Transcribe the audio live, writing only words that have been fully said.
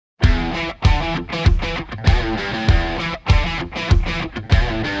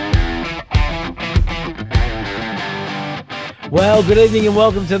Well, good evening and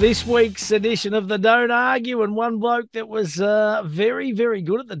welcome to this week's edition of the Don't Argue. And one bloke that was very, very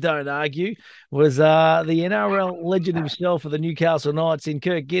good at the Don't Argue was the NRL legend himself of the Newcastle Knights in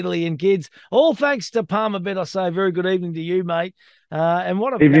Kurt Gidley. And kids, all thanks to Palmer Bet, I say very good evening to you, mate. And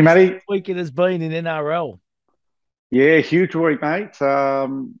what a Evening, Matty. week it has been in NRL. Yeah, huge week, mate.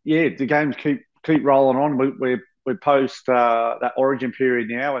 The games keep rolling on. We're post that Origin period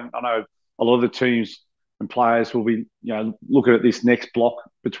now, and I know a lot of the teams and players will be looking at this next block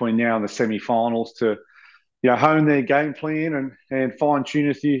between now and the semi-finals to hone their game plan and fine tune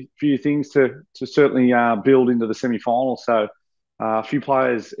a few things to certainly build into the semi-finals. So a few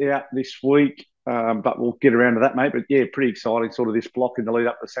players out this week, but we'll get around to that, mate. But yeah, pretty exciting sort of this block in the lead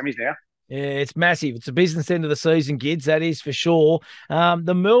up to the semis now. Yeah, it's massive. It's a business end of the season, kids. That is for sure.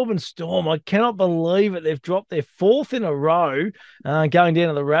 The Melbourne Storm, I cannot believe it. They've dropped their fourth in a row, going down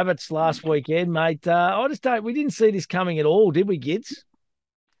to the Rabbits last weekend, mate. We didn't see this coming at all, did we, kids?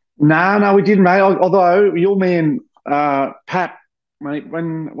 No, we didn't, mate. Although your man, Pat, mate,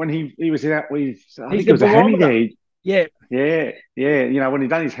 when he was out with, I think it was a hemi there. Yeah. Yeah. When he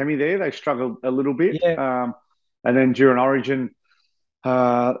done his hemi there, they struggled a little bit. Yeah. And then during Origin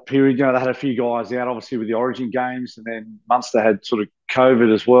period, they had a few guys out, obviously with the Origin games, and then Munster had sort of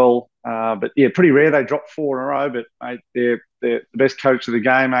COVID as well. But yeah, pretty rare they dropped four in a row. But mate, they're the best coach of the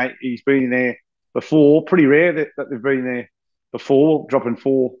game, mate. He's been there before. Pretty rare that they've been there before, dropping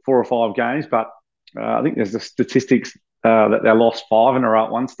four or five games. But I think there's the statistics that they lost five in a row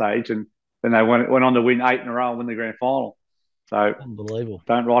at one stage, and then they went on to win eight in a row and win the grand final. So unbelievable.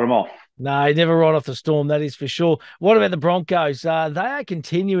 Don't write them off. No, never write off the Storm, that is for sure. What about the Broncos? They are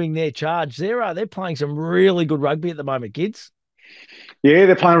continuing their charge. They're playing some really good rugby at the moment, kids. Yeah,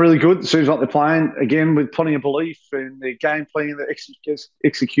 they're playing really good. It seems like they're playing, again, with plenty of belief in their game plan. They're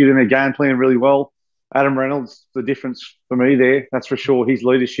executing their game plan really well. Adam Reynolds, the difference for me there, that's for sure. His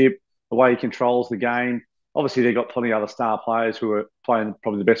leadership, the way he controls the game. Obviously, they've got plenty of other star players who are playing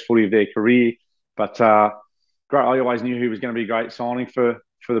probably the best footy of their career. But great, I always knew he was going to be a great signing for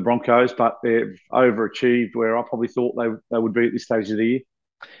the Broncos, but they've overachieved where I probably thought they would be at this stage of the year.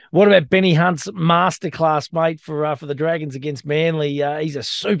 What about Benny Hunt's masterclass, mate, for the Dragons against Manly? He's a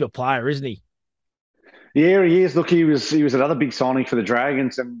super player, isn't he? Yeah, he is. Look, he was another big signing for the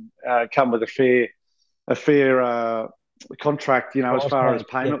Dragons and come with a fair contract, as far as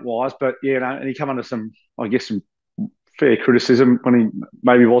payment wise. But and he come under some fair criticism when he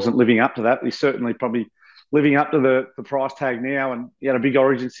maybe wasn't living up to that. He's certainly probably living up to the price tag now, and he had a big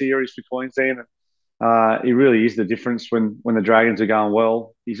Origin series for Queensland. And he really is the difference when the Dragons are going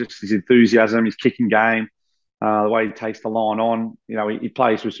well. His enthusiasm, his kicking game, the way he takes the line on. He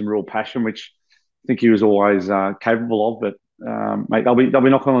plays with some real passion, which I think he was always capable of. But mate, they'll be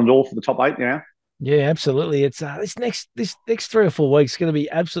knocking on the door for the top eight now. Yeah, absolutely. It's this next 3 or 4 weeks is going to be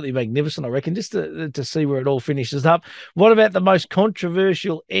absolutely magnificent, I reckon, just to see where it all finishes up. What about the most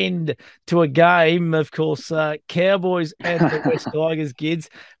controversial end to a game? Of course, Cowboys and the West Tigers, kids.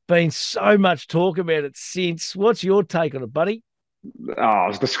 Been so much talk about it since. What's your take on it, buddy? Oh,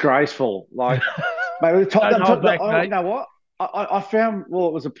 it's disgraceful. Like, mate, the top, you know what? I found, well,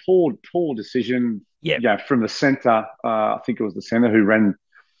 it was a poor decision. Yeah, from the centre. I think it was the centre who ran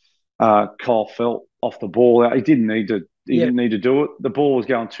Kyle Felt off the ball. He didn't need to. He didn't need to do it. The ball was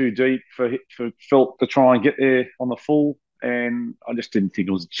going too deep for Felt to try and get there on the full, and I just didn't think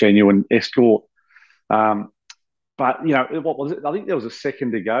it was a genuine escort. But what was it? I think there was a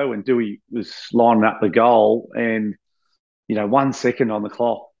second to go, and Dewey was lining up the goal, and 1 second on the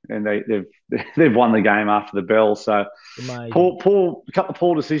clock, and they've won the game after the bell. So amazing. A couple of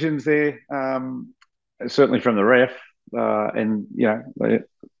poor decisions there, certainly from the ref, and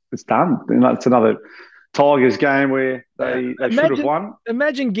it's done. It's another Tigers game where they should have won.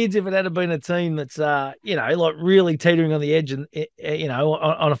 Imagine, kids, if it had been a team that's like really teetering on the edge and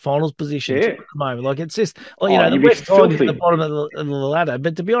on a finals position at the moment. Like, it's just the West Tigers at the bottom of the ladder.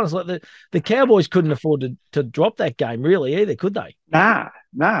 But to be honest, like the Cowboys couldn't afford to drop that game really either, could they? No,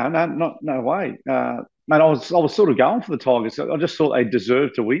 no way. Mate, I was sort of going for the Tigers. I just thought they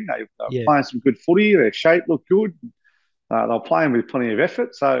deserved to win. They were playing some good footy. Their shape looked good. They were playing with plenty of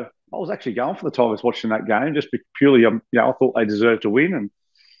effort. So I was actually going for the Tigers watching that game, just purely, I thought they deserved to win. And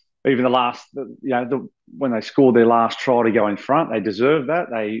even the last, when they scored their last try to go in front, they deserved that.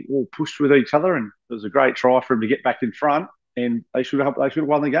 They all pushed with each other, and it was a great try for them to get back in front, and they should have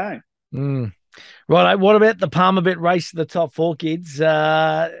won the game. Right. What about the Palmer Bet race to the top four, kids?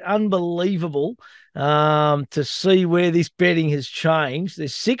 Unbelievable to see where this betting has changed.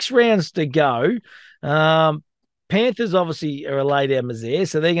 There's 6 rounds to go. Panthers obviously are a lay down misère,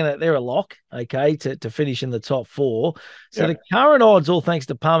 so they're a lock, okay, to finish in the top four. So the current odds, all thanks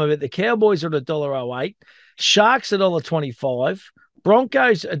to Palmer, the Cowboys are at $1.08, Sharks at $1.25,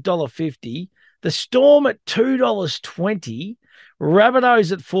 Broncos at $1.50, the Storm at $2.20,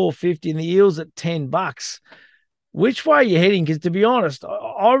 Rabbitohs at $4.50, and the Eels at $10. Which way are you heading? Because to be honest,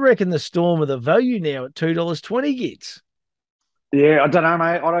 I reckon the Storm are the value now at $2.20 gets. Yeah, I don't know,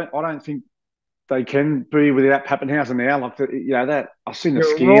 mate. I don't think they can be without Pappenhausen now. Like that I've seen the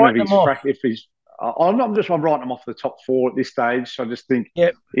You're scan of writing them his off. frac. If he's, I'm writing him off the top four at this stage. I just think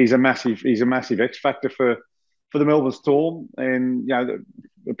Yep. he's a massive X factor for the Melbourne Storm, and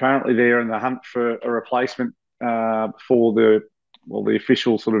apparently they're in the hunt for a replacement for the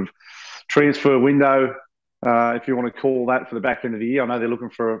official sort of transfer window, if you want to call that, for the back end of the year. I know they're looking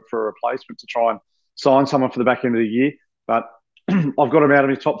for a replacement to try and sign someone for the back end of the year, but I've got him out of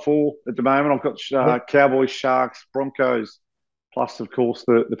his top four at the moment. I've got Cowboys, Sharks, Broncos, plus, of course,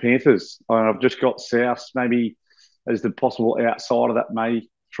 the Panthers. I've just got South maybe as the possible outsider that may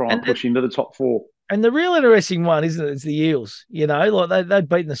try and push into the top four. And the real interesting one, isn't it? It's the Eels. Like they'd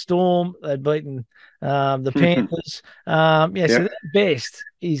beaten the Storm, they'd beaten the Panthers. So their best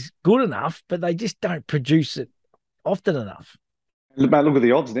is good enough, but they just don't produce it often enough. But look at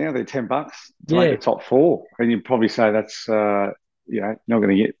the odds now; they're $10 to make the top four, and you'd probably say that's not going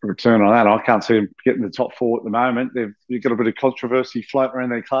to get a return on that. I can't see them getting the top four at the moment. They've got a bit of controversy floating around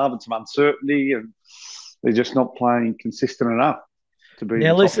their club and some uncertainty, and they're just not playing consistent enough to be in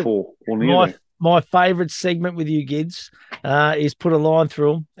the top four or near there. My favourite segment with you, Gids, is put a line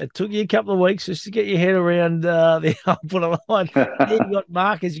through them. It took you a couple of weeks just to get your head around the put a line. You got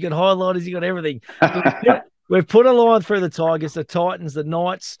markers, you got highlighters, you got everything. We've put a line through the Tigers, the Titans, the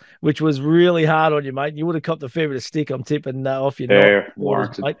Knights, which was really hard on you, mate. You would have copped a fair bit of stick, I'm tipping, off your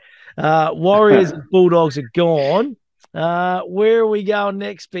Warriors, mate. Warriors and Bulldogs are gone. Where are we going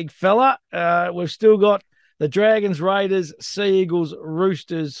next, big fella? We've still got the Dragons, Raiders, Sea Eagles,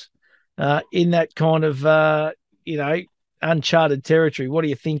 Roosters in that kind of, uncharted territory. What are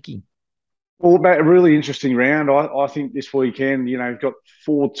you thinking? Well, about a really interesting round. I think this weekend, you've got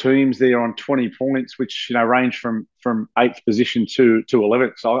four teams there on 20 points, which, range from 8th position to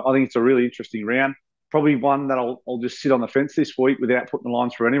 11th. So I think it's a really interesting round. Probably one that I'll just sit on the fence this week without putting the line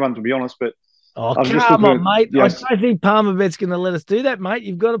through anyone, to be honest. But come on, mate. I don't think Palmerbet's going to let us do that, mate.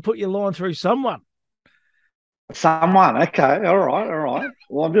 You've got to put your line through someone. Someone, okay, all right.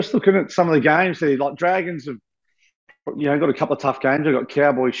 Well, I'm just looking at some of the games there. Like Dragons have, got a couple of tough games. They've got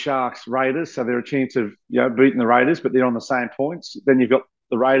Cowboys, Sharks, Raiders, so they're a chance of beating the Raiders, but they're on the same points. Then you've got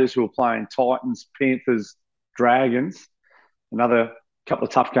the Raiders who are playing Titans, Panthers, Dragons. Another couple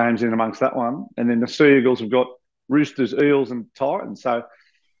of tough games in amongst that one, and then the Sea Eagles have got Roosters, Eels, and Titans. So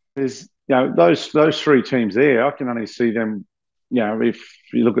there's those three teams there. I can only see them. If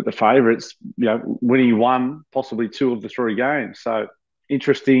you look at the favourites, winning one, possibly two of the three games. So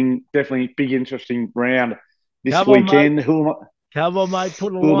interesting, definitely big, interesting round this weekend. Come on, mate.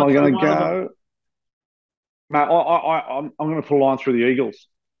 Put a line. Who am I going to go? Mate, I'm going to put a line through the Eagles.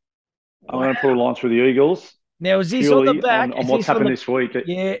 I'm going to put a line through the Eagles. Now, is this on the back? On what's happened this week?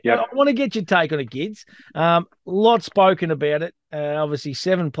 Yeah. I want to get your take on it, kids. Lot spoken about it. Obviously,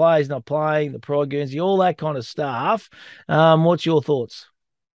 7 players not playing, the Pride Guernsey, all that kind of stuff. What's your thoughts?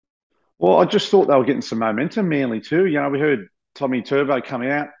 Well, I just thought they were getting some momentum, Manly too. We heard Tommy Turbo come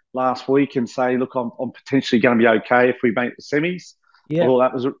out last week and say, look, I'm potentially going to be okay if we make the semis. Yeah. I thought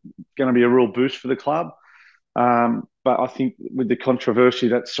that was going to be a real boost for the club. But I think with the controversy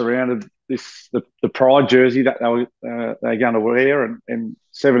that surrounded the Pride jersey that they're going to wear, and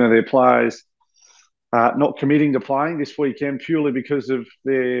 7 of their players not committing to playing this weekend purely because of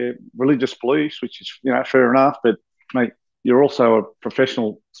their religious beliefs, which is fair enough. But mate, you're also a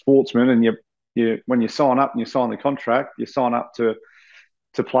professional sportsman, and you when you sign up and you sign the contract, you sign up to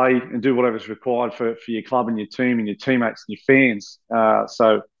play and do whatever's required for your club and your team and your teammates and your fans. I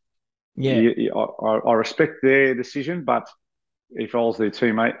respect their decision, but if I was their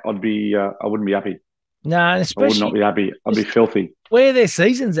teammate, I wouldn't be happy. No, especially I would not be happy. I'd be filthy. Where their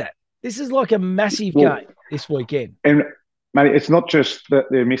season's at. This is like a massive game this weekend. And mate, it's not just that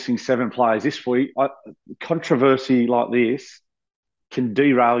they're missing 7 players this week. Controversy like this can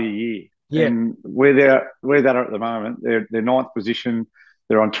derail your year. Yeah. And where they're at the moment, they're 9th position.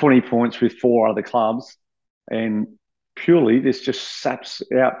 They're on 20 points with 4 other clubs, and purely this just saps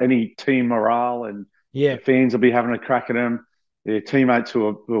out any team morale, and the fans will be having a crack at them. Their teammates who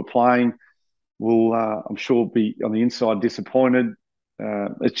are playing will, I'm sure, be on the inside disappointed.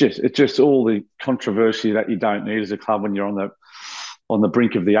 It's just all the controversy that you don't need as a club when you're on the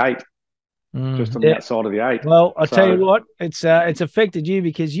brink of the 8. just on the Yeah. outside of the 8. Well, I'll tell you So what, it's affected you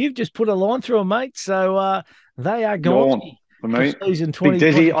because you've just put a line through them, mate. So they are gone gone for for me. season Big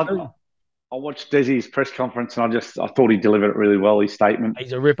Desi. 2022. I watched Desi's press conference and I thought he delivered it really well. His statement,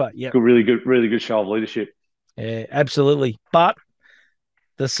 He's a ripper. Yep. good, really good show of leadership. Yeah, absolutely. But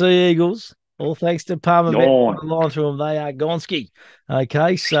the Sea Eagles, all thanks to Palmer Bet, Gone. put a line through them. They are gonski.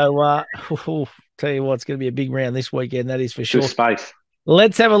 Okay, so tell you what, it's going to be a big round this weekend. That is for sure. Just space.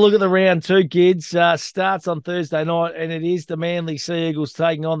 Let's have a look at the round 2, kids. Starts on Thursday night, and it is the Manly Sea Eagles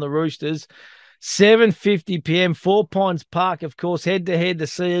taking on the Roosters. 7:50 p.m. 4 Pines Park, of course, head-to-head, the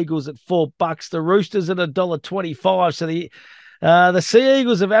Sea Eagles at $4. The Roosters at $1.25. So the Sea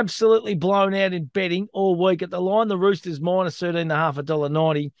Eagles have absolutely blown out in betting all week. At the line, the Roosters -13.5,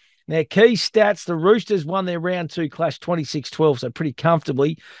 $1.90. Now, key stats, the Roosters won their round 2 clash 26-12, so pretty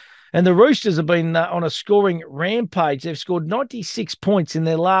comfortably. And the Roosters have been on a scoring rampage. They've scored 96 points in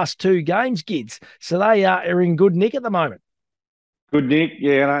their last 2 games, kids. So they are in good nick at the moment. Good Nick,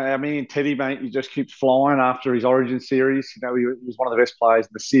 yeah. I mean, Teddy, mate, he just keeps flying after his Origin series. You know, he was one of the best players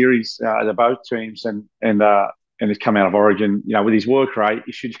in the series to both teams, and he's come out of Origin. You know, with his work rate,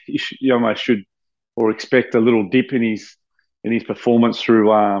 you almost should or expect a little dip in his performance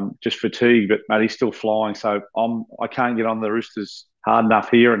through just fatigue. But mate, he's still flying. So I can't get on the Roosters hard enough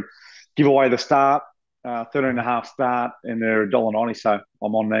here and give away the start, 13.5 start, and they're $1.90. So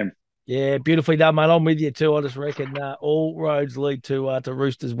I'm on them. Yeah, beautifully done, mate. I'm with you too. I just reckon all roads lead to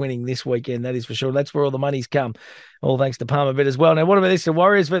Roosters winning this weekend. That is for sure. That's where all the money's come. All thanks to Palmer Bet as well. Now, what about this? The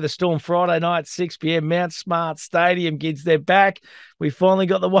Warriors v the Storm Friday night, 6 p.m. Mount Smart Stadium, kids. They're back. We finally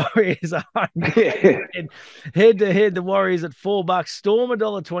got the Warriors at home. Head-to-head, the Warriors at $4. Storm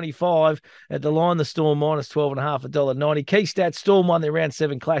 $1.25. At the line, the Storm -12.5, $1.90. Key stats, Storm won their round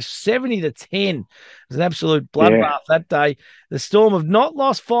 7 clash 70-10. It was an absolute bloodbath that day. The Storm have not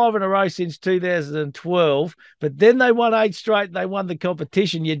lost 5 in a row since 2012, but then they won 8 straight. They won the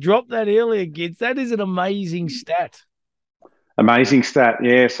competition. You dropped that earlier, kids. That is an amazing stat. Amazing stat,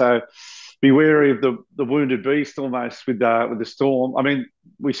 yeah. So be wary of the wounded beast almost with the Storm. I mean,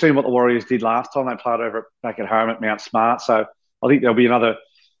 we've seen what the Warriors did last time. They played back at home at Mount Smart. So I think there'll be another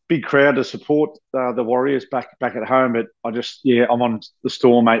big crowd to support the Warriors back at home. But I'm on the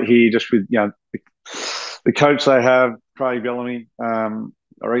Storm, mate, here just with the coach they have, Craig Bellamy. I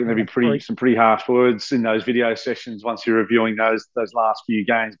reckon there'll be some pretty harsh words in those video sessions once you're reviewing those last few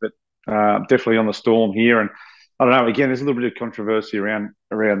games. But definitely on the Storm here. And I don't know. Again, there's a little bit of controversy around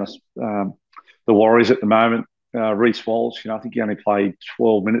this, the Warriors at the moment. Reece Walsh, I think he only played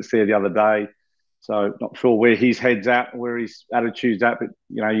 12 minutes there the other day, so not sure where his head's at, where his attitude's at. But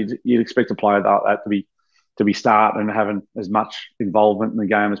you'd expect a player like that to be starting and having as much involvement in the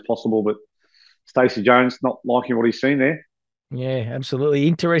game as possible. But Stacey Jones not liking what he's seen there. Yeah, absolutely.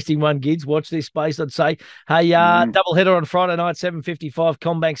 Interesting one, kids. Watch this space, I'd say. Hey, double header on Friday night, 7:55,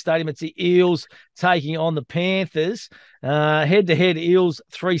 Combank Stadium. It's the Eels taking on the Panthers. Head-to-head, Eels,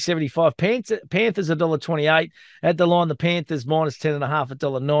 $3.75. Panthers, $1.28. At the line, the Panthers, -10.5,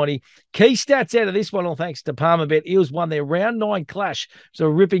 $1.90. Key stats out of this one, all thanks to Palmer Bet. Eels won their round 9 clash. So a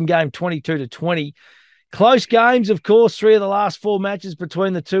ripping game, 22-20. Close games, of course. 3 of the last 4 matches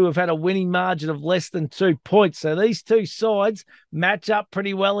between the two have had a winning margin of less than 2 points. So these two sides match up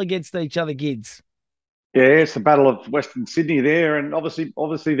pretty well against each other, kids. Yeah, it's the Battle of Western Sydney there. And obviously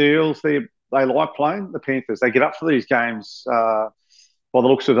the Eels, they like playing the Panthers. They get up for these games. By the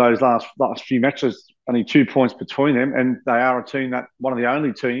looks of those last few matches, only 2 points between them. And they are a team one of the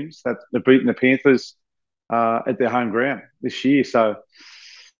only teams that have beaten the Panthers at their home ground this year. So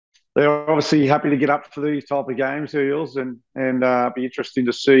they're obviously happy to get up for these type of games, the Eels, and be interesting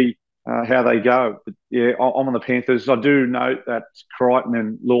to see how they go. But yeah, I'm on the Panthers. I do note that Crichton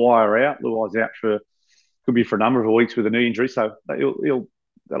and Luai are out. Luai's out could be for a number of weeks with a knee injury, so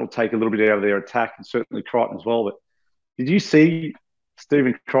that'll take a little bit out of their attack, and certainly Crichton as well. But did you see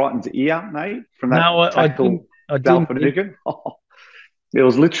Stephen Crichton's ear, mate, from that tackle? I didn't. It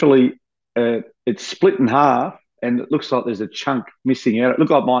was literally it's split in half. And it looks like there's a chunk missing out. It looked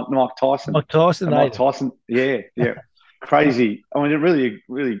like Mike Tyson. Mike Tyson, yeah. Crazy. I mean, a really,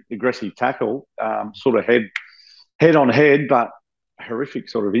 really aggressive tackle, sort of head on head, but horrific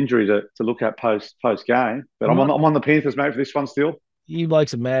sort of injury to look at post game. But I'm on the Panthers, mate, for this one still. You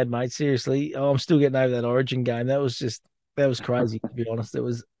blokes are mad, mate. Seriously. I'm still getting over that Origin game. That was crazy, to be honest. It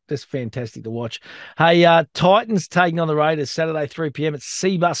was just fantastic to watch. Hey, Titans taking on the Raiders Saturday 3 p.m. at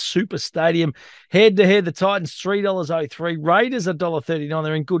Seabus Super Stadium. Head to head, the Titans $3.03, Raiders $1.39.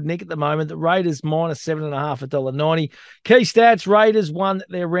 They're in good nick at the moment. The Raiders minus 7.5 $1.90. Key stats: Raiders won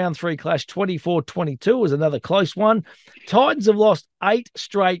their round 3 clash 24-22. Was another close one. Titans have lost 8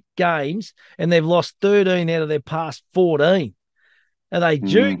 straight games and they've lost 13 out of their past 14. Are they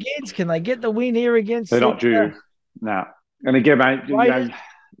due, Gids? Can they get the win here against? They're not due. No. And again, mate,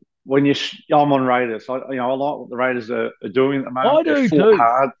 when I'm on Raiders, I like what the Raiders are doing at the moment. I do they've fought too.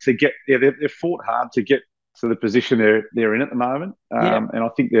 hard to get. Yeah, they've fought hard to get to the position they're in at the moment. And I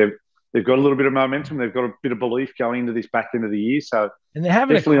think they've got a little bit of momentum. They've got a bit of belief going into this back end of the year. So and they're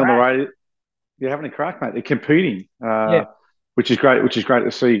having definitely on the Raiders. They're having a crack, mate. They're competing, which is great. Which is great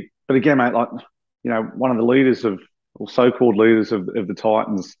to see. But again, mate, one of the leaders or so-called leaders of the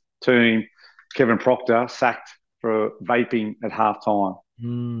Titans team, Kevin Proctor, sacked for vaping at halftime,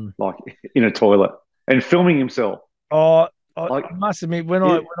 like in a toilet and filming himself. Oh, I must admit, when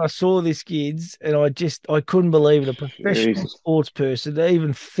I saw this, Gids, and I couldn't believe it. A professional sports person to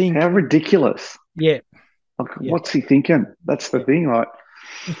even think. How ridiculous. Yeah. What's he thinking? That's the thing. Like,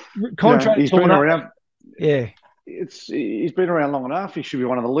 contract he's been around. Yeah. He's been around long enough. He should be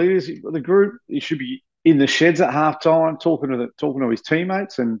one of the leaders of the group. He should be in the sheds at halftime, talking to his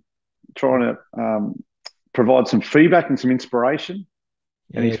teammates and trying to provide some feedback and some inspiration.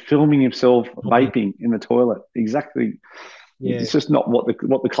 And he's filming himself vaping in the toilet. Exactly. Yeah. It's just not what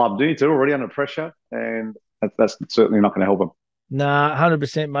the club do. They're already under pressure, and that's certainly not going to help them. Nah,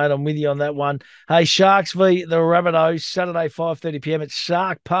 100%, mate. I'm with you on that one. Hey, Sharks v the Rabbitohs, Saturday, 5:30 p.m. at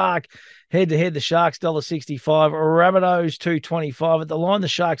Shark Park. Head-to-head, the Sharks $1.65, Rabbitohs $2.25 at the line. The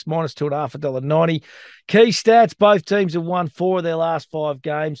Sharks minus 2.5 $1.90. Key stats: both teams have won 4 of their last 5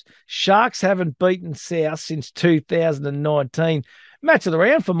 games. Sharks haven't beaten South since 2019. Match of the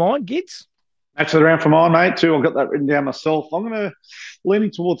round for mine, Gids. Match of the round for mine, mate, too. I've got that written down myself. I'm going to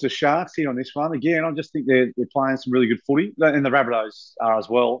leaning towards the Sharks here on this one. Again, I just think they're playing some really good footy, and the Rabbitohs are as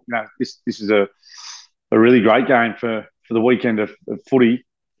well. This is a really great game for the weekend of footy.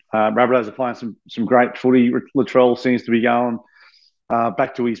 Rabbitohs are playing some great footy. Latrell seems to be going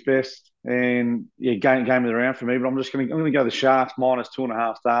back to his best, and game of the round for me. But I'm going to go the Sharks minus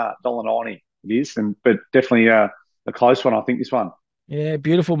 2.5 $1.90. It is, but definitely a close one. I think this one. Yeah,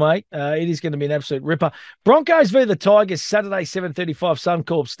 beautiful, mate. It is going to be an absolute ripper. Broncos v the Tigers, Saturday, 7:35,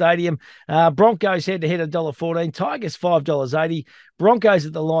 Suncorp Stadium. Broncos head-to-head $1.14, Tigers $5.80. Broncos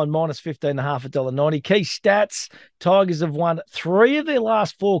at the line minus 15.5 $1.90. Key stats: Tigers have won 3 of their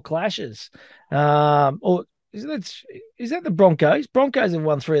last 4 clashes. Or is that the Broncos? Broncos have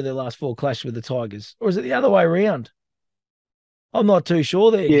won 3 of their last 4 clashes with the Tigers, or is it the other way around? I'm not too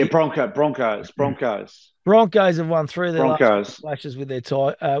sure there. Yeah, Broncos. Broncos have won 3 of their last clashes with their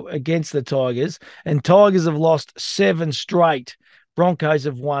against the Tigers, and Tigers have lost 7 straight. Broncos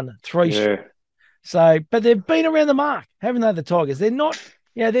have won 3 straight. So, but they've been around the mark, haven't they? The Tigers, they're not.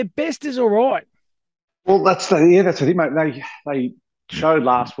 Their best is all right. Well, that's the thing, mate. They showed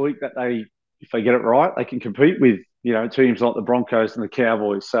last week that if they get it right, they can compete with teams like the Broncos and the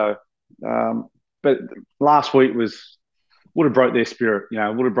Cowboys. So, but last week would have broke their spirit.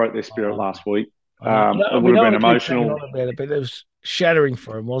 Would have broke their spirit last week. It would have been emotional. About it, but it was shattering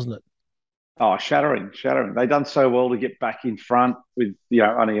for him, wasn't it? Oh, shattering. They done so well to get back in front with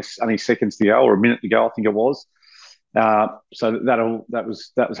only seconds to go or a minute to go, I think it was. So that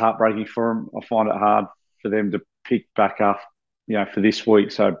was heartbreaking for them. I find it hard for them to pick back up, for this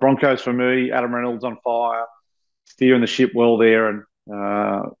week. So Broncos for me. Adam Reynolds on fire, steering the ship well there, and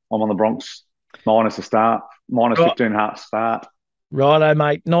I'm on the Bronx minus a start. Minus 15.5 start. Righto,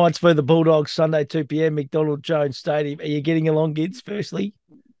 mate. Knights v the Bulldogs, Sunday, 2 p.m, McDonald Jones Stadium. Are you getting along, Gids, firstly?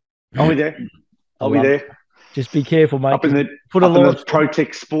 I'll be there. I'll be there. Just be careful, mate. Up in the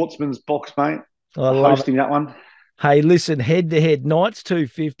Protect Sportsman's box, mate. Hosting that one. Hey, listen, head-to-head, Knights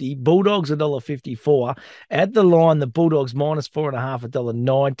 $2.50, Bulldogs $1.54. At the line, the Bulldogs minus 4.5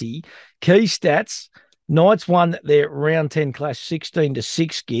 $1.90. Key stats: Knights won their round 10 clash 16-6,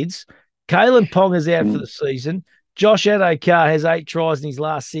 Gids. Kalen Ponga's out for the season. Josh Adokar has 8 tries in his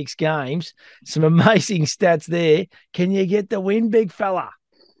last 6 games. Some amazing stats there. Can you get the win, big fella?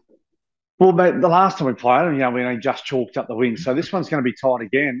 Well, mate, the last time we played them, we only just chalked up the win. So this one's going to be tight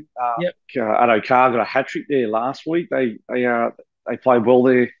again. Adokar got a hat-trick there last week. They played well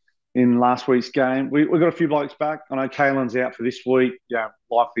there in last week's game. We got a few blokes back. I know Kalen's out for this week.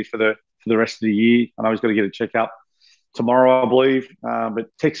 Likely for the rest of the year. I know he's got to get a check-up tomorrow, I believe. But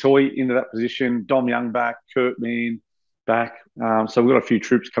Tex Hoy into that position, Dom Young back, Kurt Mann back. So we've got a few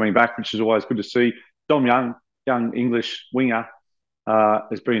troops coming back, which is always good to see. Dom Young English winger,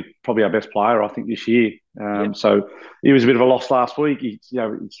 has been probably our best player, I think, this year. Yep. So he was a bit of a loss last week. He's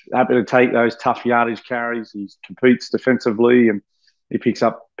happy to take those tough yardage carries. He competes defensively and he picks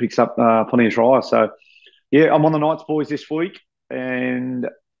up plenty of tries. So yeah, I'm on the Knights boys this week,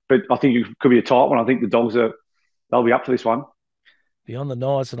 but I think it could be a tight one. I think the Dogs they'll be up for this one. Beyond the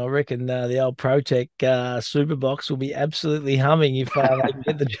Knights, and I reckon the old Protec Super Box will be absolutely humming if they can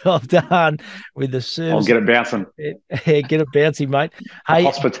get the job done with the service. I'll get it bouncing. Yeah, get it bouncing, mate. Hey,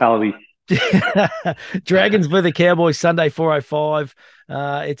 hospitality. Dragons with the Cowboys Sunday 4:05.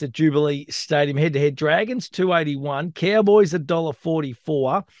 It's at Jubilee Stadium. Head-to-head, Dragons 281, Cowboys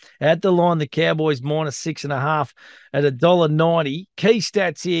 $1.44. At the line, the Cowboys -6.5 at $1.90. Key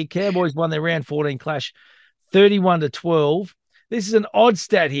stats here: Cowboys won their round 14 clash 31-12. This is an odd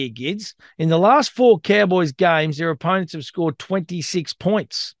stat here, Gids. In the last 4 Cowboys games, their opponents have scored 26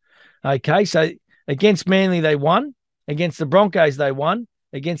 points. Okay, so against Manly, they won. Against the Broncos, they won.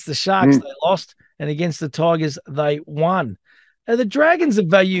 Against the Sharks, they lost. And against the Tigers, they won. Are the Dragons of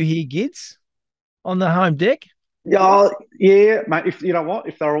value here, Gids, on the home deck? Yeah, mate. If you know what,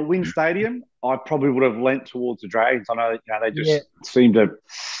 if they're a Win Stadium, I probably would have lent towards the Dragons. I know they just seem to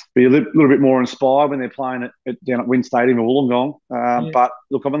be a little bit more inspired when they're playing down at Win Stadium in Wollongong. But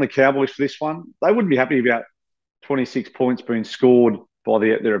look, I'm on the Cowboys for this one. They wouldn't be happy about 26 points being scored by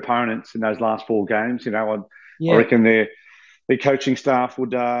their opponents in those last 4 games. I reckon their coaching staff would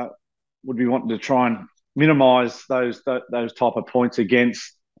be wanting to try and minimise those type of points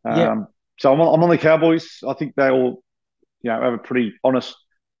against. So I'm on the Cowboys. I think they will, have a pretty honest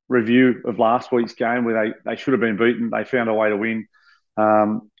review of last week's game where they should have been beaten. They found a way to win,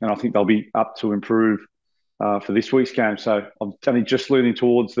 and I think they'll be up to improve for this week's game. So I'm only just leaning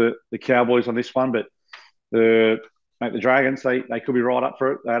towards the Cowboys on this one, but the Dragons they could be right up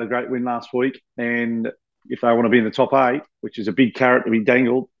for it. They had a great win last week, and if they want to be in the top 8, which is a big carrot to be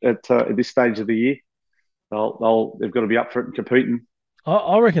dangled at this stage of the year, they've got to be up for it and competing.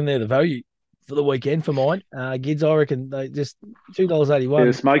 I reckon they're the value for the weekend for mine. Gids, I reckon they just $2.81. Yeah,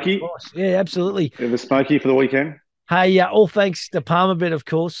 the smoky. Nice. Yeah, absolutely. Yeah, the smoky for the weekend. Hey, all thanks to Palmerbet, of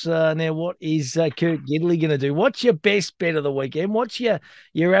course. Now, what is Kurt Gidley going to do? What's your best bet of the weekend? What's your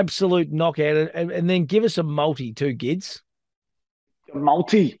absolute knockout? And then give us a multi too, Gids. A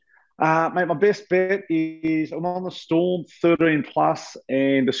multi. Mate, my best bet is I'm on the Storm 13 plus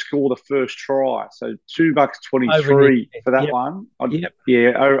and to score the first try. So $2.23 for that one.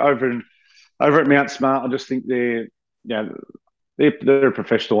 Over at Mount Smart, I just think they're a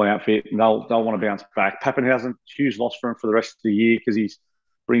professional outfit and they'll want to bounce back. Pappenhausen, huge loss for him for the rest of the year because he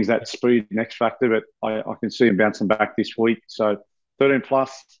brings that speed and X factor, but I can see him bouncing back this week. So 13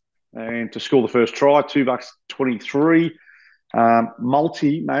 plus and to score the first try, $2.23.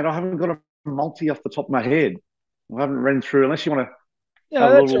 Multi, mate, I haven't got a multi off the top of my head. I haven't run through unless you want to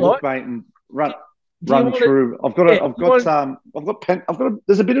have a little look, mate, and run through.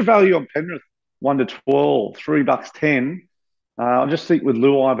 There's a bit of value on Penrith 1-12, $3.10. I just think with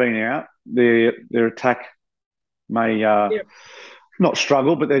Luai being out, their attack may not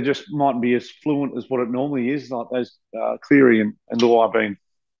struggle, but they just mightn't be as fluent as what it normally is. Like those Cleary and Luai being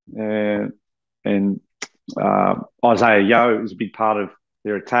and Isaiah Yeo is a big part of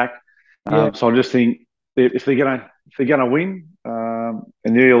their attack. So I just think if they're gonna win, and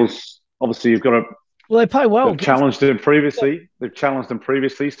the Eels obviously have got to. Well, they play well. They've challenged them previously.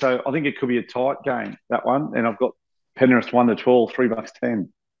 So I think it could be a tight game, that one. And I've got Penrith 1-12, $3.10.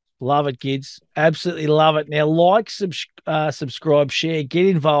 Love it, kids. Absolutely love it. Now, like, subscribe, share, get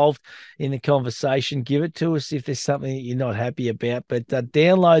involved in the conversation. Give it to us if there's something that you're not happy about. But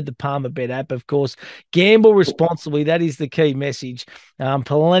download the Palmerbet app, of course. Gamble responsibly. That is the key message.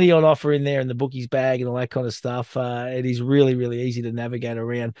 Plenty on offer in there in the bookies bag and all that kind of stuff. It is really, really easy to navigate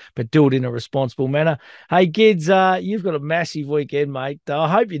around, but do it in a responsible manner. Hey, kids, you've got a massive weekend, mate. I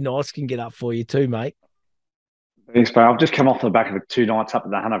hope your nights can get up for you too, mate. Thanks, mate. I've just come off the back of 2 nights up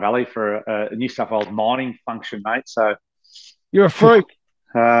in the Hunter Valley for a New South Wales mining function, mate. So you're a freak.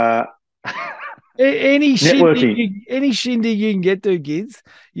 Any shindig you can get to, kids.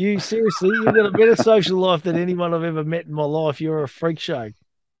 You've got a better social life than anyone I've ever met in my life. You're a freak show.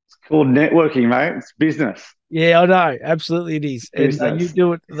 It's called networking, mate. It's business. Yeah, I know. Absolutely, it is. And you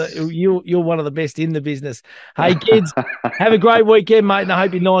do it. You're one of the best in the business. Hey, kids, have a great weekend, mate. And I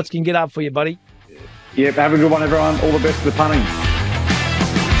hope your nights can get up for you, buddy. Yep, have a good one, everyone. All the best for the punning.